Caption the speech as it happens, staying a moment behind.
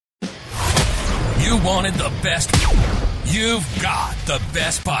You wanted the best. You've got the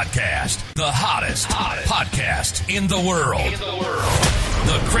best podcast, the hottest podcast in the world.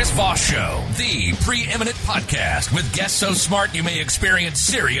 The Chris Voss Show, the preeminent podcast with guests so smart you may experience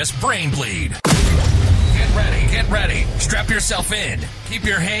serious brain bleed. Get ready. Strap yourself in. Keep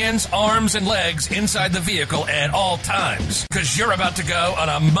your hands, arms, and legs inside the vehicle at all times, because you're about to go on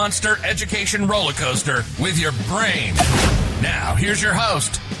a monster education roller coaster with your brain. Now, here's your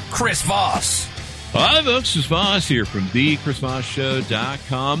host, Chris Voss. Hi, folks. Chris Voss here from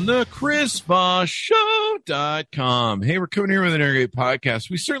thechrisvossshow.com, thechrisvossshow.com. Hey, we're coming here with another great podcast.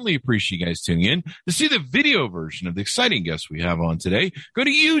 We certainly appreciate you guys tuning in. To see the video version of the exciting guests we have on today, go to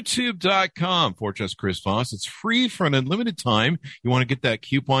youtube.com/Chris Voss. It's free for an unlimited time. You want to get that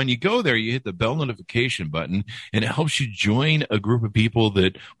coupon, you go there, you hit the bell notification button, and it helps you join a group of people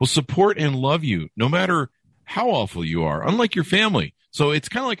that will support and love you no matter how awful you are, unlike your family. So it's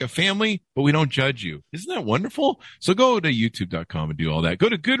kind of like a family, but we don't judge you. Isn't that wonderful? So go to youtube.com and do all that. Go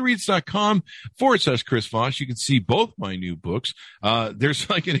to goodreads.com/Chris Voss. You can see both my new books. There's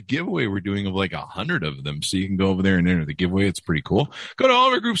like a giveaway we're doing of like 100 of them. So you can go over there and enter the giveaway. It's pretty cool. Go to all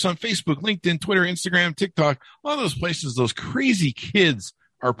of our groups on Facebook, LinkedIn, Twitter, Instagram, TikTok, all those places those crazy kids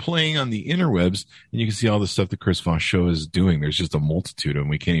are playing on the interwebs, and you can see all the stuff the Chris Voss Show is doing. There's just a multitude of them.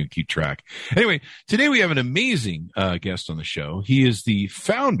 We can't even keep track. Anyway, today we have an amazing guest on the show. He is the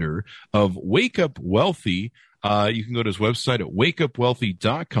founder of Wake Up Wealthy. You can go to his website at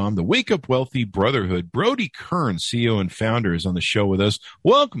wakeupwealthy.com. The Wake Up Wealthy Brotherhood. Brodie Kern, CEO and founder, is on the show with us.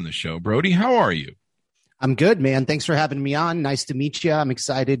 Welcome to the show, Brodie. How are you? I'm good, man. Thanks for having me on. Nice to meet you. I'm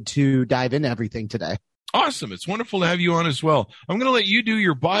excited to dive into everything today. Awesome. It's wonderful to have you on as well. I'm going to let you do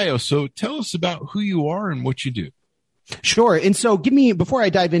your bio. So tell us about who you are and what you do. Sure. And so before I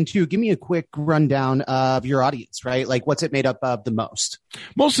dive into, give me a quick rundown of your audience, right? Like what's it made up of the most?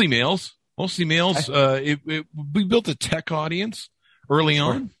 Mostly males. We built a tech audience early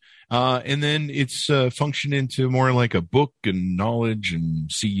on. And then it's functioned into more like a book and knowledge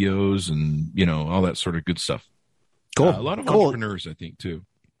and CEOs and, all that sort of good stuff. Cool. A lot of entrepreneurs, I think, too.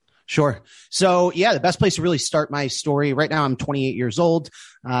 Sure. So yeah, the best place to really start my story right now, I'm 28 years old.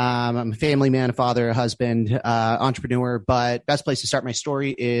 I'm a family man, a father, a husband, entrepreneur, but best place to start my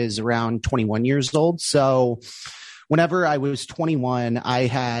story is around 21 years old. So whenever I was 21, I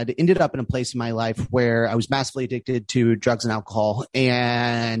had ended up in a place in my life where I was massively addicted to drugs and alcohol,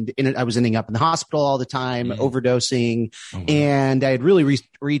 and I was ending up in the hospital all the time, overdosing. And I had really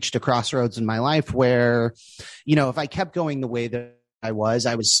reached a crossroads in my life where, if I kept going the way that I was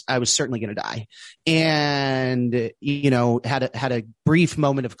certainly going to die. And, had a brief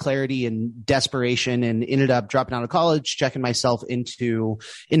moment of clarity and desperation and ended up dropping out of college, checking myself into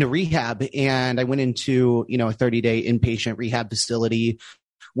rehab. And I went into, a 30-day inpatient rehab facility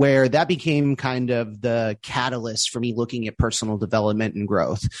where that became kind of the catalyst for me looking at personal development and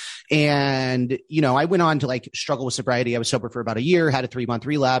growth. And, I went on to struggle with sobriety. I was sober for about a year, had a 3-month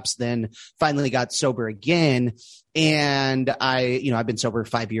relapse, then finally got sober again. And I've been sober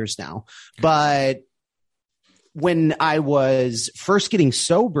 5 years now. But when I was first getting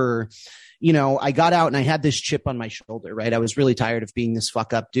sober, I got out and I had this chip on my shoulder, right? I was really tired of being this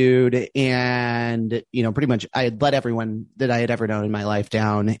fuck up dude. And, pretty much I had let everyone that I had ever known in my life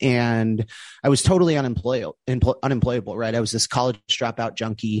down. And I was totally unemployable, right? I was this college dropout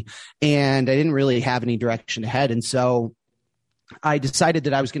junkie and I didn't really have any direction to head. And so I decided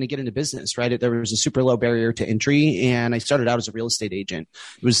that I was going to get into business, right? There was a super low barrier to entry, and I started out as a real estate agent.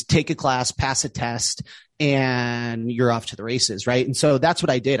 It was take a class, pass a test, and you're off to the races, right? And so that's what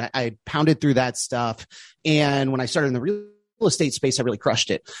I did. I pounded through that stuff. And when I started in the real estate space, I really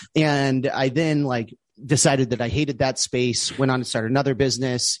crushed it. And I then decided that I hated that space, went on to start another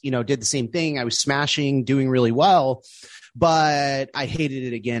business, did the same thing. I was smashing, doing really well, but I hated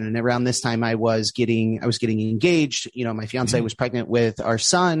it again. And around this time I was getting engaged. My fiance was pregnant with our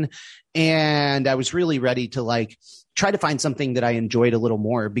son, and I was really ready to try to find something that I enjoyed a little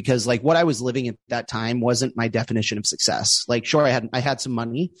more, because what I was living at that time wasn't my definition of success. Sure, I had some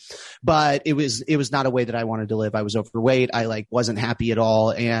money, but it was not a way that I wanted to live. I was overweight. I wasn't happy at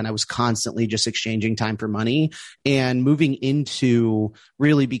all. And I was constantly just exchanging time for money and moving into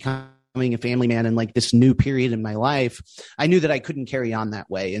really becoming a family man in this new period in my life. I knew that I couldn't carry on that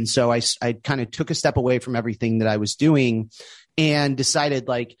way. And so I kind of took a step away from everything that I was doing and decided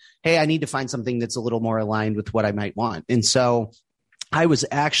hey, I need to find something that's a little more aligned with what I might want. And so it was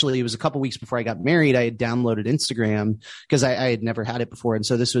a couple of weeks before I got married. I had downloaded Instagram because I had never had it before. And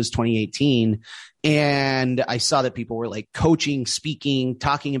so this was 2018. And I saw that people were coaching, speaking,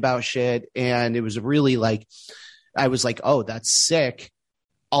 talking about shit. And it was really I was oh, that's sick.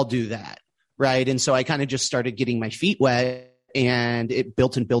 I'll do that. right? And so I kind of just started getting my feet wet, and it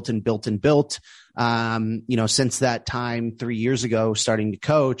built and built and built and built. Since that time, 3 years ago, starting to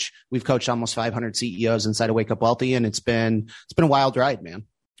coach, we've coached almost 500 CEOs inside of Wake Up Wealthy, and it's been a wild ride, man.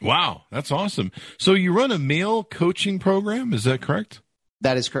 Wow, that's awesome. So you run a male coaching program, is that correct?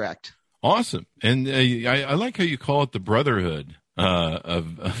 That is correct. Awesome. And I like how you call it the brotherhood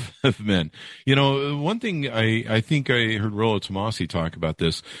of men. One thing I think I heard Rollo Tomasi talk about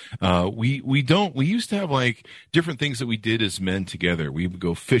this. We used to have like different things that we did as men together. We would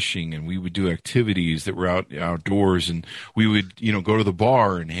go fishing and we would do activities that were outdoors, and we would, go to the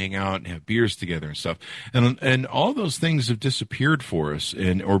bar and hang out and have beers together and stuff. And all those things have disappeared for us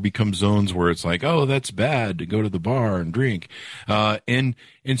or become zones where it's like, oh, that's bad to go to the bar and drink.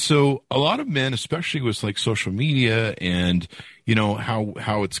 And so a lot of men, especially with like social media and,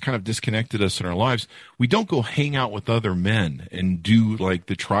 how it's kind of disconnected us in our lives, we don't go hang out with other men and do like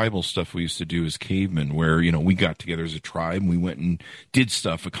the tribal stuff we used to do as cavemen, where, we got together as a tribe and we went and did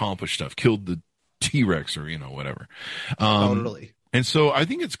stuff, accomplished stuff, killed the T-Rex or, whatever. Totally. And so I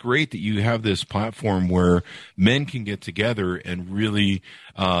think it's great that you have this platform where men can get together and really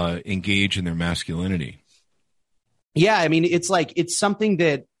engage in their masculinity. Yeah, I mean, it's something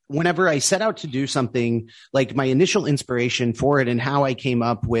that whenever I set out to do something, like my initial inspiration for it and how I came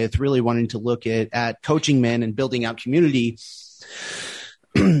up with really wanting to look at coaching men and building out community,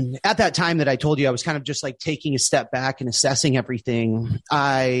 at that time that I told you, I was kind of just like taking a step back and assessing everything.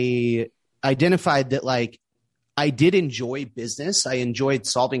 I identified that like I did enjoy business. I enjoyed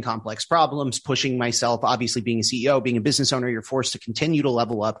solving complex problems, pushing myself. Obviously, being a CEO, being a business owner, you're forced to continue to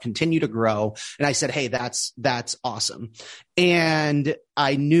level up, continue to grow. And I said, hey, that's awesome. And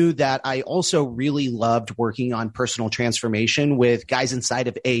I knew that I also really loved working on personal transformation with guys inside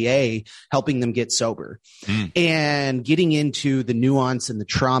of AA, helping them get sober and getting into the nuance and the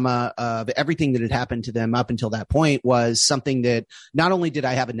trauma of everything that had happened to them up until that point was something that not only did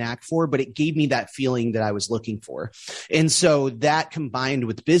I have a knack for, but it gave me that feeling that I was looking for. And so that combined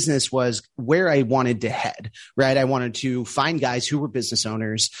with business was where I wanted to head, right? I wanted to find guys who were business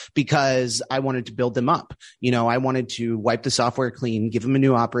owners because I wanted to build them up. I wanted to wipe the software clean, give them a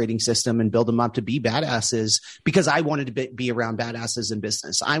new operating system and build them up to be badasses because I wanted to be around badasses in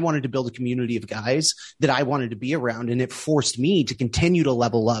business. I wanted to build a community of guys that I wanted to be around. And it forced me to continue to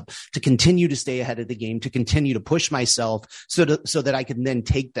level up, to continue to stay ahead of the game, to continue to push myself so that I could then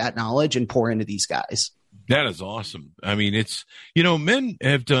take that knowledge and pour into these guys. That is awesome. I mean, it's, men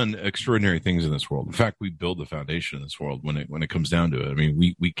have done extraordinary things in this world. In fact, we build the foundation in this world when it comes down to it. I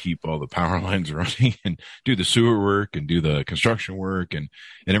mean, we keep all the power lines running and do the sewer work and do the construction work and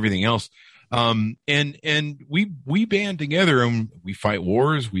everything else. And we band together and we fight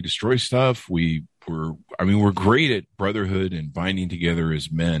wars, we destroy stuff. We're great at brotherhood and binding together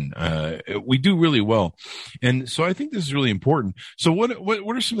as men. We do really well. And so I think this is really important. So what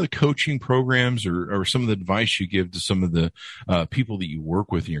are some of the coaching programs or some of the advice you give to some of the people that you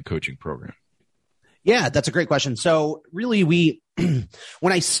work with in your coaching program? Yeah, that's a great question. So really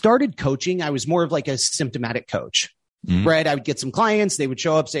when I started coaching, I was more of like a symptomatic coach. Mm-hmm. Right. I would get some clients. They would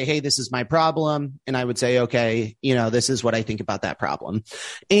show up, say, hey, this is my problem. And I would say, okay, this is what I think about that problem.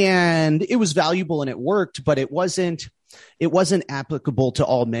 And it was valuable and it worked, but it wasn't applicable to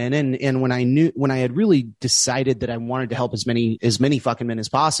all men. And when I had really decided that I wanted to help as many fucking men as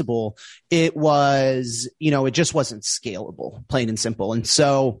possible, it was, it just wasn't scalable, plain and simple. And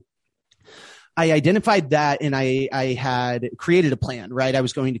so I identified that and I had created a plan, right? I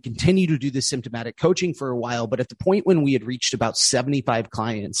was going to continue to do this symptomatic coaching for a while, but at the point when we had reached about 75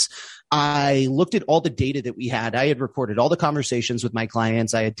 clients, I looked at all the data that we had. I had recorded all the conversations with my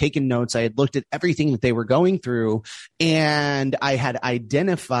clients. I had taken notes. I had looked at everything that they were going through, and I had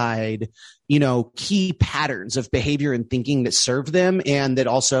identified key patterns of behavior and thinking that served them and that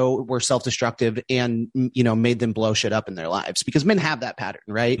also were self-destructive and, made them blow shit up in their lives, because men have that pattern,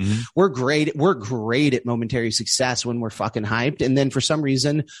 right? Mm-hmm. We're great at momentary success when we're fucking hyped. And then for some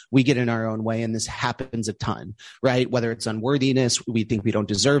reason we get in our own way, and this happens a ton, right? Whether it's unworthiness, we think we don't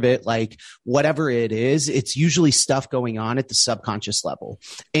deserve it, like whatever it is, it's usually stuff going on at the subconscious level.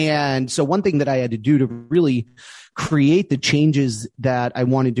 And so one thing that I had to do to really create the changes that I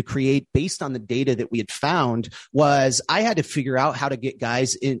wanted to create based on the data that we had found was I had to figure out how to get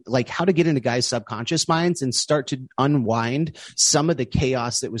guys in, like how to get into guys' subconscious minds and start to unwind some of the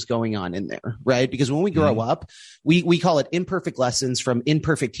chaos that was going on in there, right? Because when we grow up, we call it imperfect lessons from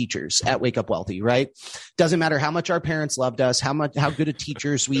imperfect teachers at Wake Up Wealthy, right? Doesn't matter how much our parents loved us, how good of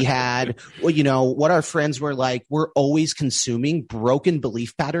teachers we had, what our friends were like, we're always consuming broken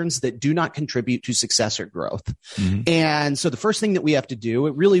belief patterns that do not contribute to success or growth. Mm-hmm. And so the first thing that we have to do,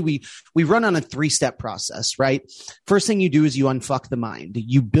 we run on a 3-step process, right? First thing you do is you unfuck the mind.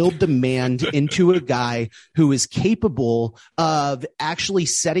 You build demand into a guy who is capable of actually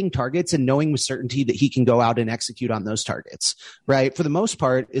setting targets and knowing with certainty that he can go out and execute on those targets, right? For the most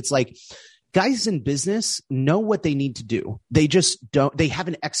part, it's like, guys in business know what they need to do. They just don't, they have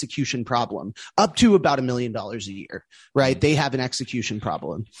an execution problem up to about $1 million a year, right? They have an execution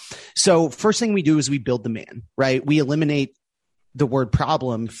problem. So first thing we do is we build the man, right? We eliminate the word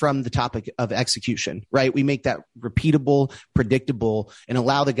problem from the topic of execution, right? We make that repeatable, predictable, and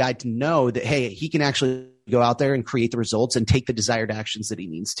allow the guy to know that, hey, he can actually go out there and create the results and take the desired actions that he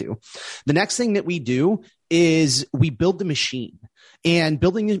needs to. The next thing that we do is we build the machine. And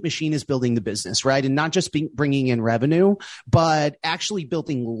building the machine is building the business, right? And not just bringing in revenue, but actually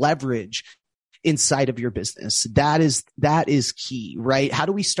building leverage inside of your business. That is key, right? How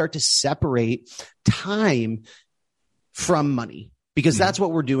do we start to separate time from money? Because that's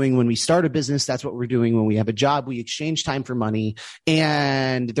what we're doing when we start a business. That's what we're doing when we have a job. We exchange time for money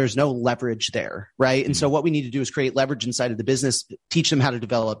and there's no leverage there, right? And so what we need to do is create leverage inside of the business, teach them how to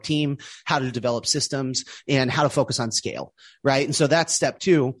develop team, how to develop systems, and how to focus on scale, right? And so that's step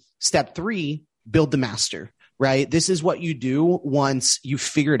 2. Step 3, build the master. Right? This is what you do once you've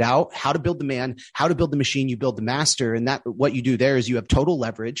figured out how to build the man, how to build the machine, you build the master. And that what you do there is you have total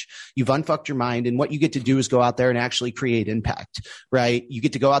leverage. You've unfucked your mind. And what you get to do is go out there and actually create impact, right? You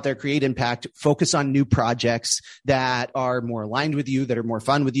get to go out there, create impact, focus on new projects that are more aligned with you, that are more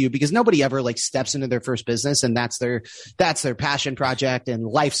fun with you, because nobody ever like steps into their first business and that's their passion project and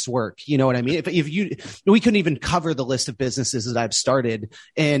life's work. You know what I mean? We couldn't even cover the list of businesses that I've started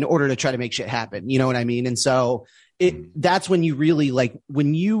in order to try to make shit happen. You know what I mean? And so that's when you really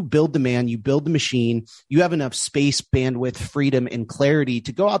when you build the man, you build the machine, you have enough space, bandwidth, freedom, and clarity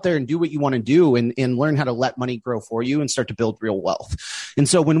to go out there and do what you want to do and learn how to let money grow for you and start to build real wealth. And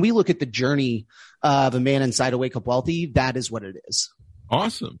so when we look at the journey of a man inside of Wake Up Wealthy, that is what it is.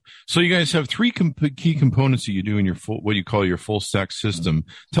 Awesome. So you guys have 3 key components that you do in your what you call your full stack system.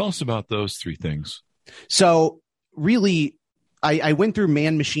 Tell us about those 3 things. So really, I went through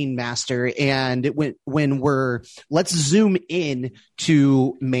man, machine, master, and let's zoom in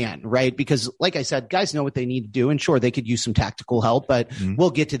to man, right? Because like I said, guys know what they need to do, and sure, they could use some tactical help, but we'll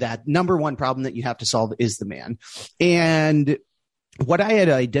get to that. Number 1 problem that you have to solve is the man. And what I had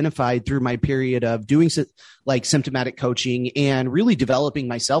identified through my period of doing like symptomatic coaching and really developing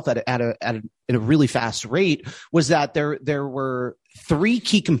myself at a really fast rate was that there were 3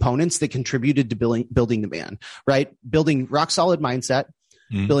 key components that contributed to building the man, right? Building rock solid mindset,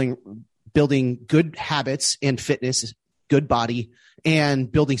 building good habits and fitness, good body,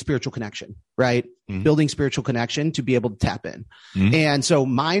 and building spiritual connection, right? Building spiritual connection to be able to tap in. And so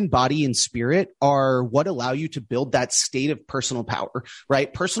mind, body, and spirit are what allow you to build that state of personal power,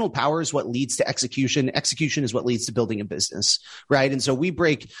 right? Personal power is what leads to execution. Execution is what leads to building a business, right? And so we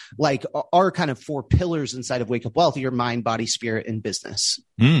break like our kind of 4 pillars inside of Wake Up Wealthy are mind, body, spirit, and business.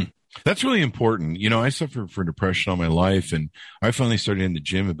 That's really important. You know, I suffered from depression all my life, and I finally started in the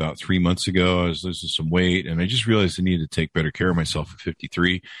gym about 3 months ago. I was losing some weight, and I just realized I needed to take better care of myself at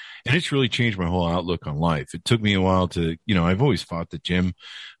 53. And it's really changed my whole outlook on life. It took me a while to, I've always fought the gym,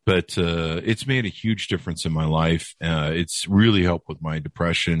 but it's made a huge difference in my life. It's really helped with my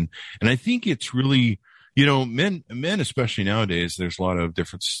depression. And I think it's really, men, especially nowadays, there's a lot of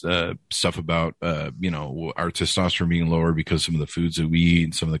different stuff about, our testosterone being lower because some of the foods that we eat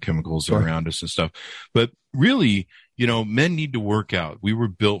and some of the chemicals that are around us and stuff. But really, men need to work out. We were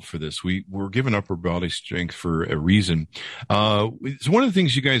built for this. We were given upper body strength for a reason. It's one of the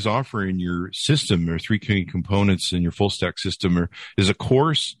things you guys offer in your system, or 3 key components in your full stack system, is a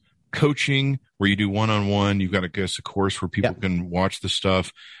course, coaching where you do one-on-one. You've got a course where people can watch the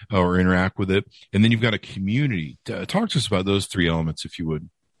stuff or interact with it. And then you've got a community. Talk to us about those 3 elements, if you would.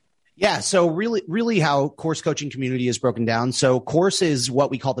 Yeah. So really how course coaching community is broken down. So course is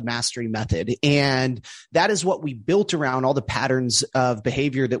what we call the mastery method. And that is what we built around all the patterns of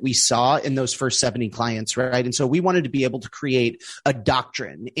behavior that we saw in those first 70 clients, right? And so we wanted to be able to create a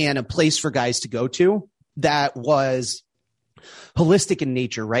doctrine and a place for guys to go to that was holistic in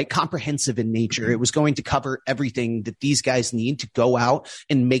nature, right? Comprehensive in nature. It was going to cover everything that these guys need to go out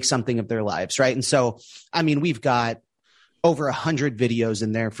and make something of their lives, right? And so, we've got over 100 videos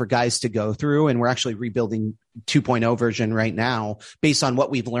in there for guys to go through, and we're actually rebuilding 2.0 version right now based on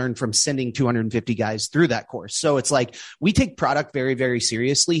what we've learned from sending 250 guys through that course. So it's like we take product very, very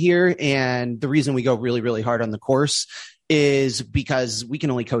seriously here. And the reason we go really, really hard on the course is because we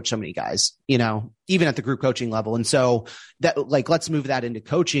can only coach so many guys, even at the group coaching level. And so that, like, let's move that into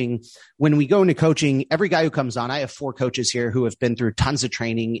coaching. When we go into coaching, every guy who comes on, I have 4 coaches here who have been through tons of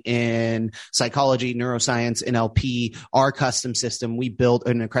training in psychology, neuroscience, NLP, our custom system. We built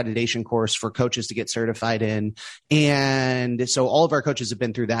an accreditation course for coaches to get certified in. And so all of our coaches have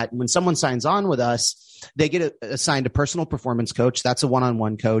been through that. And when someone signs on with us, they get assigned a personal performance coach. That's a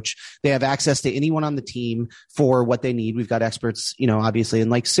one-on-one coach. They have access to anyone on the team for what they need. We've got experts, obviously in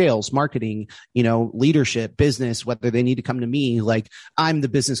like sales, marketing, leadership, business, whether they need to come to me. Like, I'm the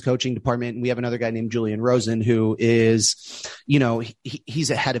business coaching department, and we have another guy named Julian Rosen who is,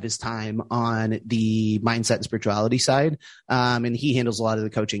 he's ahead of his time on the mindset and spirituality side. And he handles a lot of the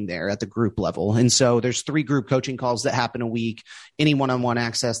coaching there at the group level. And so there's 3 group coaching calls that happen a week. Any one-on-one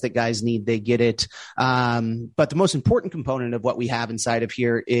access that guys need, they get it. But the most important component of what we have inside of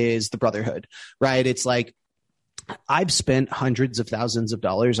here is the brotherhood, right? It's like, I've spent hundreds of thousands of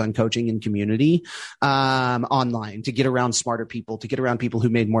dollars on coaching and community online to get around smarter people, to get around people who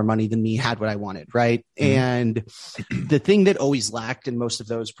made more money than me, had what I wanted, right? Mm-hmm. And the thing that always lacked in most of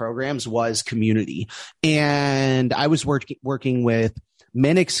those programs was community. And I was working with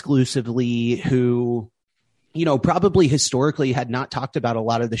men exclusively who, probably historically had not talked about a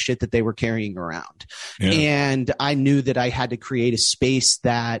lot of the shit that they were carrying around. Yeah. And I knew that I had to create a space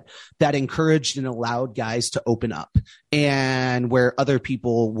that encouraged and allowed guys to open up, and where other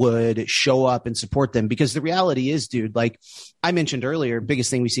people would show up and support them. Because the reality is, dude, like I mentioned earlier, biggest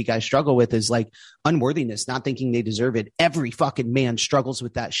thing we see guys struggle with is like unworthiness, not thinking they deserve it. Every fucking man struggles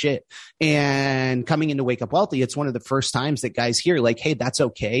with that shit. And coming into Wake Up Wealthy, it's one of the first times that guys hear like, hey, that's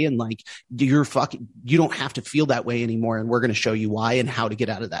okay. And like, you don't have to feel that way anymore. And we're going to show you why and how to get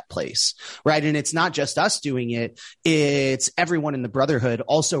out of that place. Right. And it's not just us doing it. It's everyone in the brotherhood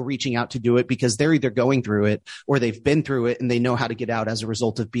also reaching out to do it, because they're either going through it or they've been through it and they know how to get out as a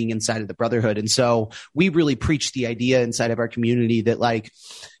result of being inside of the brotherhood. And so we really preach the idea inside of our community that like,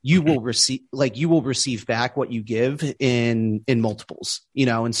 you will receive back what you give in multiples,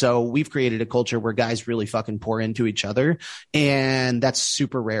 and so we've created a culture where guys really fucking pour into each other. And that's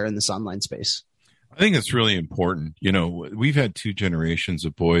super rare in this online space. I think it's really important. We've had 2 generations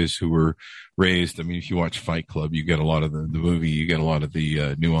of boys who were raised. I mean, if you watch Fight Club, you get a lot of the movie, you get a lot of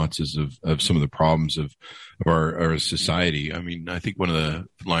the nuances of some of the problems of our society. I mean, I think one of the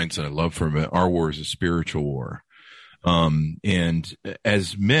lines that I love from it, our war is a spiritual war. And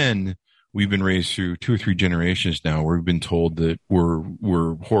as men, we've been raised through 2 or 3 generations now where we've been told that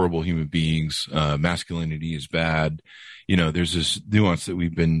we're horrible human beings. Masculinity is bad. There's this nuance that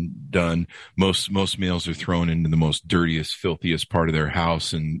we've been done. Most males are thrown into the most dirtiest, filthiest part of their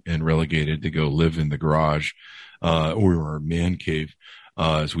house and relegated to go live in the garage, or our man cave,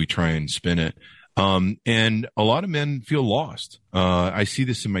 as we try and spin it. And a lot of men feel lost. I see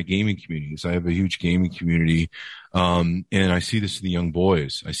this in my gaming communities. I have a huge gaming community. And I see this in the young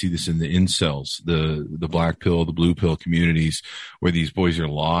boys. I see this in the incels, the black pill, the blue pill communities, where these boys are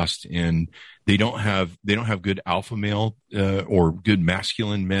lost and they don't have good alpha male, or good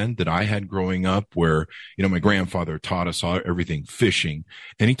masculine men that I had growing up, where, my grandfather taught us everything, fishing,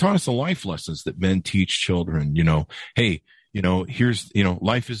 and he taught us the life lessons that men teach children. Hey, here's,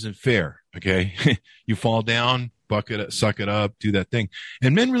 life isn't fair. Okay. You fall down, buck it up, suck it up, do that thing.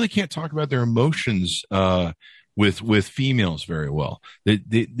 And men really can't talk about their emotions, with females very well.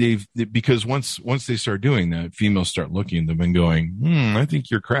 Because once they start doing that, females start looking at them and going, I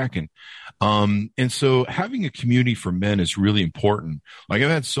think you're cracking. And so having a community for men is really important. Like, I've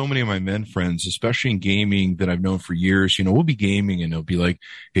had so many of my men friends, especially in gaming, that I've known for years, we'll be gaming and they'll be like,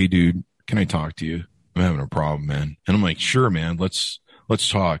 hey dude, can I talk to you? I'm having a problem, man. And I'm like, sure, man, let's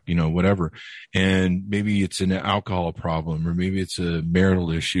talk, whatever. And maybe it's an alcohol problem, or maybe it's a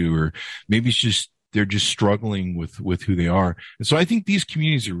marital issue, or maybe it's just, they're just struggling with who they are. And so I think these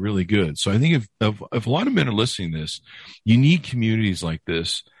communities are really good. So I think if a lot of men are listening to this, you need communities like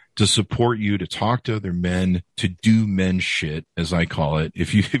this to support you, to talk to other men, to do men shit, as I call it.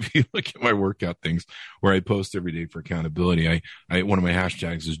 If you look at my workout things where I post every day for accountability, I one of my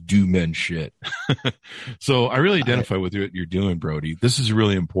hashtags is do men shit. So I really identify with what you're doing, Brodie. This is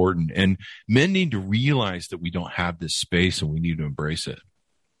really important. And men need to realize that we don't have this space and we need to embrace it.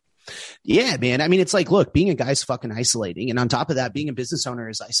 Yeah, man. I mean, it's like, look, being a guy's fucking isolating. And on top of that, being a business owner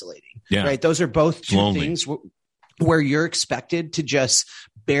is isolating. Yeah. Right. Those are both 2 things where you're expected to just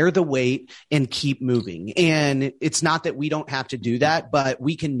bear the weight and keep moving. And it's not that we don't have to do that, but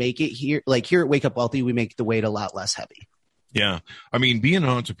we can make it here. Like here at Wake Up Wealthy, we make the weight a lot less heavy. Yeah. I mean, being an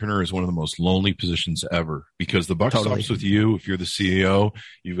entrepreneur is one of the most lonely positions ever because the buck stops with you. If you're the CEO,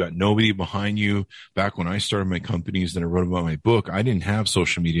 you've got nobody behind you. Back when I started my companies that I wrote about my book, I didn't have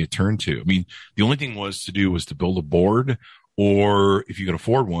social media to turn to. I mean, the only thing was to build a board, or if you could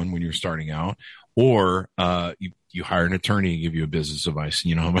afford one when you're starting out, or you hire an attorney to give you a business advice, and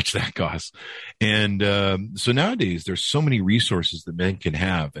you know how much that costs. And so nowadays, there's so many resources that men can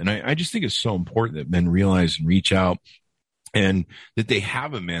have. And I just think it's so important that men realize and reach out, and that they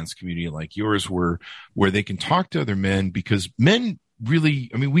have a men's community like yours where they can talk to other men, because men really,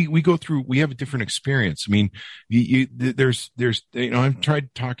 I mean, we have a different experience. I mean, there's, I've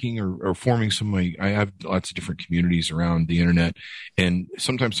tried talking or forming I have lots of different communities around the internet, and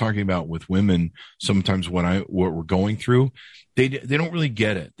sometimes talking about with women, sometimes what we're going through, they don't really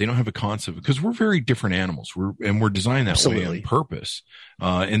get it. They don't have a concept, because we're very different animals. We're designed that way on purpose.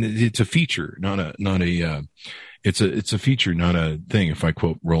 And it's a feature, it's a feature, not a thing. If I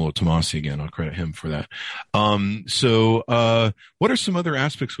quote Rollo Tomasi again, I'll credit him for that. So what are some other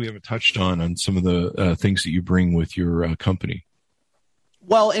aspects we haven't touched on some of the things that you bring with your company?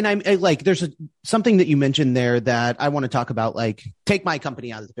 Well, and I'm like, there's something that you mentioned there that I want to talk about, like, take my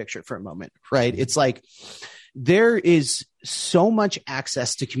company out of the picture for a moment, right? It's like, there is so much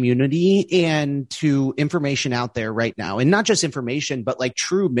access to community and to information out there right now, and not just information, but like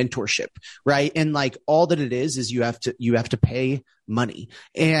true mentorship, right? And like, all that it is you have to pay money,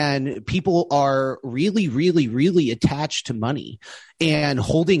 and people are really, really, really attached to money and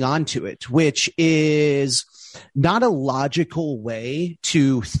holding on to it, which is not a logical way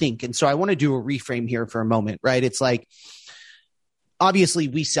to think. And so I want to do a reframe here for a moment, right? It's like, obviously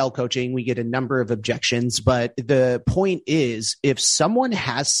we sell coaching, we get a number of objections, but the point is, if someone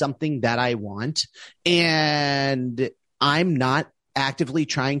has something that I want and I'm not actively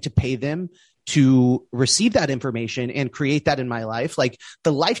trying to pay them to receive that information and create that in my life, like,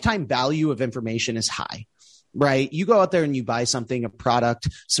 the lifetime value of information is high, right? You go out there and you buy something, a product,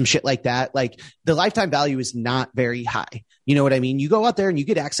 some shit like that. Like, the lifetime value is not very high. You know what I mean? You go out there and you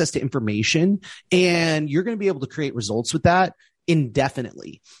get access to information, and you're going to be able to create results with that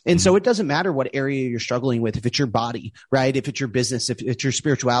indefinitely. And so it doesn't matter what area you're struggling with, if it's your body, right? If it's your business, if it's your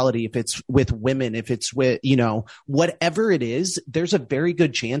spirituality, if it's with women, if it's with, whatever it is, there's a very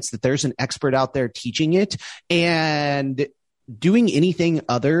good chance that there's an expert out there teaching it, and doing anything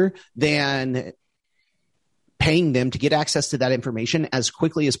other than paying them to get access to that information as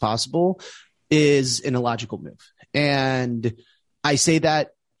quickly as possible is an illogical move. And I say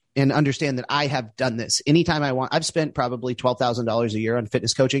that and understand that I have done this anytime I want. I've spent probably $12,000 a year on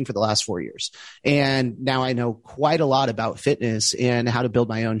fitness coaching for the last 4 years. And now I know quite a lot about fitness and how to build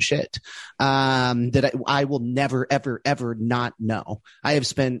my own shit, that I will never, ever, ever not know. I have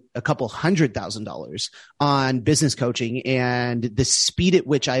spent a couple $100,000 on business coaching, and the speed at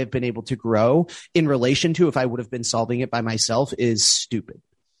which I have been able to grow in relation to if I would have been solving it by myself is stupid.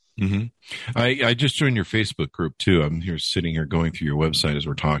 Mm-hmm. I just joined your Facebook group too. I'm sitting here going through your website as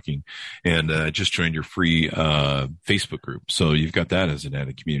we're talking, and just joined your free Facebook group. So you've got that as an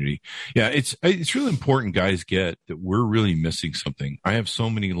added community. Yeah, it's really important guys get that we're really missing something. I have so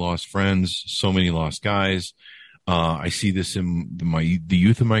many lost friends, so many lost guys. I see this in the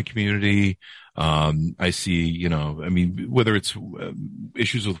youth of my community. I see, whether it's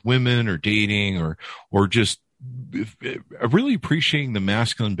issues with women or dating or just really appreciating the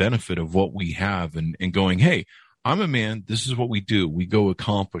masculine benefit of what we have, and going, hey, I'm a man. This is what we do. We go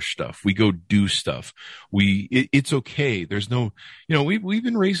accomplish stuff. We go do stuff. It's okay. There's no, we've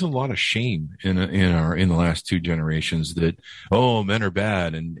been raising a lot of shame in the last 2 generations that, oh, men are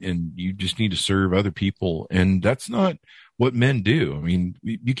bad and you just need to serve other people. And that's not what men do. I mean,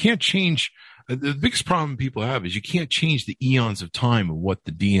 you can't change. The biggest problem people have is you can't change the eons of time of what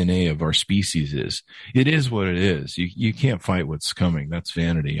the DNA of our species is. It is what it is. You can't fight what's coming. That's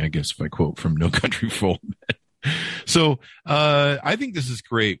vanity, I guess, if I quote from No Country for Old Men. So I think this is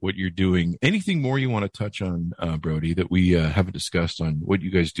great what you're doing. Anything more you want to touch on, Brodie, that we haven't discussed on what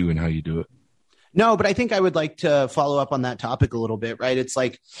you guys do and how you do it? No, but I think I would like to follow up on that topic a little bit, right? It's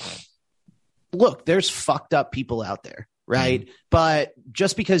like, look, there's fucked up people out there. Right. Mm-hmm. But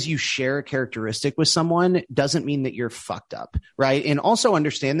just because you share a characteristic with someone doesn't mean that you're fucked up. Right. And also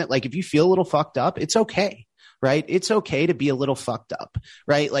understand that, like, if you feel a little fucked up, it's okay. Right. It's okay to be a little fucked up.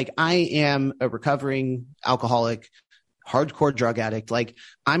 Right. Like, I am a recovering alcoholic, hardcore drug addict. Like,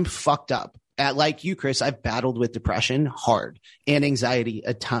 I'm fucked up. Like you, Chris, I've battled with depression hard and anxiety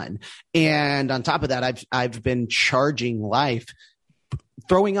a ton. And on top of that, I've been charging life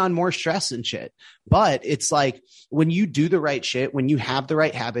throwing on more stress and shit. But it's like when you do the right shit, when you have the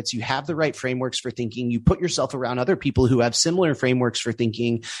right habits, you have the right frameworks for thinking, you put yourself around other people who have similar frameworks for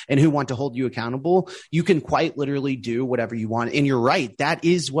thinking and who want to hold you accountable, you can quite literally do whatever you want. And you're right. That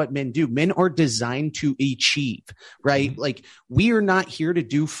is what men do. Men are designed to achieve, right? Like we are not here to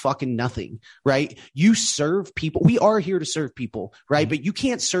do fucking nothing, right? You serve people. We are here to serve people, right? But you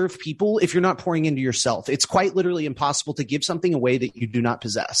can't serve people if you're not pouring into yourself. It's quite literally impossible to give something away that you do not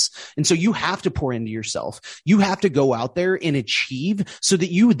possess. And so you have to pour into yourself. You have to go out there and achieve so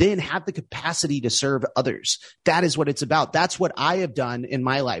that you then have the capacity to serve others. That is what it's about. That's what I have done in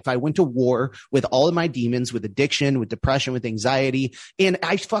my life. I went to war with all of my demons, with addiction, with depression, with anxiety, and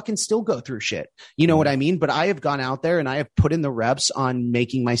I fucking still go through shit. You know what I mean? But I have gone out there and I have put in the reps on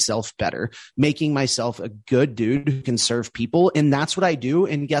making myself better, making myself a good dude who can serve people. And that's what I do.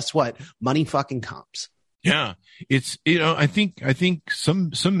 And guess what? Money fucking comes. Yeah. It's, I think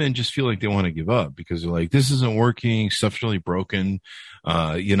some men just feel like they want to give up because they're like, this isn't working. Stuff's really broken.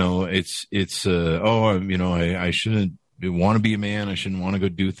 I shouldn't want to be a man. I shouldn't want to go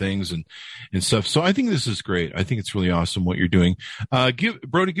do things and stuff. So I think this is great. I think it's really awesome what you're doing.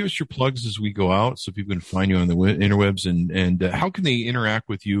 Brodie, give us your plugs as we go out so people can find you on the interwebs and how can they interact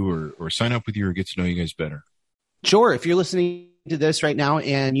with you or sign up with you or get to know you guys better? Sure. If you're listening to this right now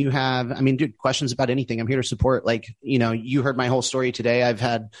and you have, dude, questions about anything, I'm here to support. Like, you heard my whole story today. I've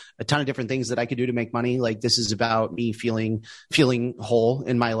had a ton of different things that I could do to make money. Like this is about me feeling whole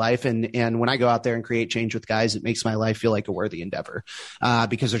in my life. And when I go out there and create change with guys, it makes my life feel like a worthy endeavor,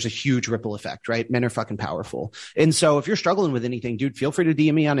 because there's a huge ripple effect, right? Men are fucking powerful. And so if you're struggling with anything, dude, feel free to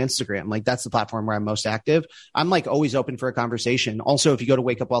DM me on Instagram. Like that's the platform where I'm most active. I'm like always open for a conversation. Also, if you go to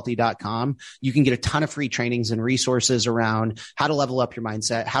wakeupwealthy.com, you can get a ton of free trainings and resources around how to level up your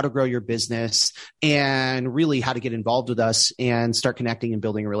mindset, how to grow your business, and really how to get involved with us and start connecting and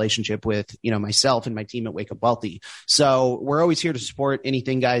building a relationship with, myself and my team at Wake Up Wealthy. So we're always here to support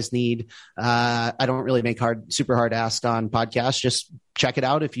anything guys need. I don't really make super hard asked on podcasts. Just check it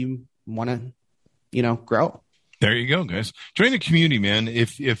out if you want to, grow. There you go, guys. Join the community, man.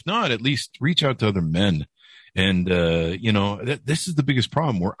 If not, at least reach out to other men. And, this is the biggest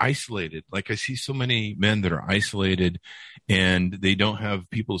problem. We're isolated. Like I see so many men that are isolated and they don't have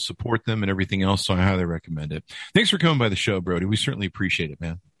people to support them and everything else. So I highly recommend it. Thanks for coming by the show, Brodie. We certainly appreciate it,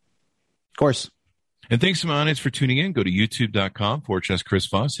 man. Of course. And thanks to my audience for tuning in. Go to youtube.com/Chris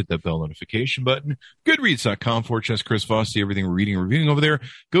Voss. Hit that bell notification button. Goodreads.com/Chris Voss. See everything we're reading and reviewing over there.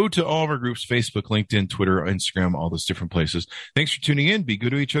 Go to all of our groups, Facebook, LinkedIn, Twitter, Instagram, all those different places. Thanks for tuning in. Be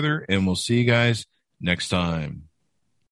good to each other. And we'll see you guys next time.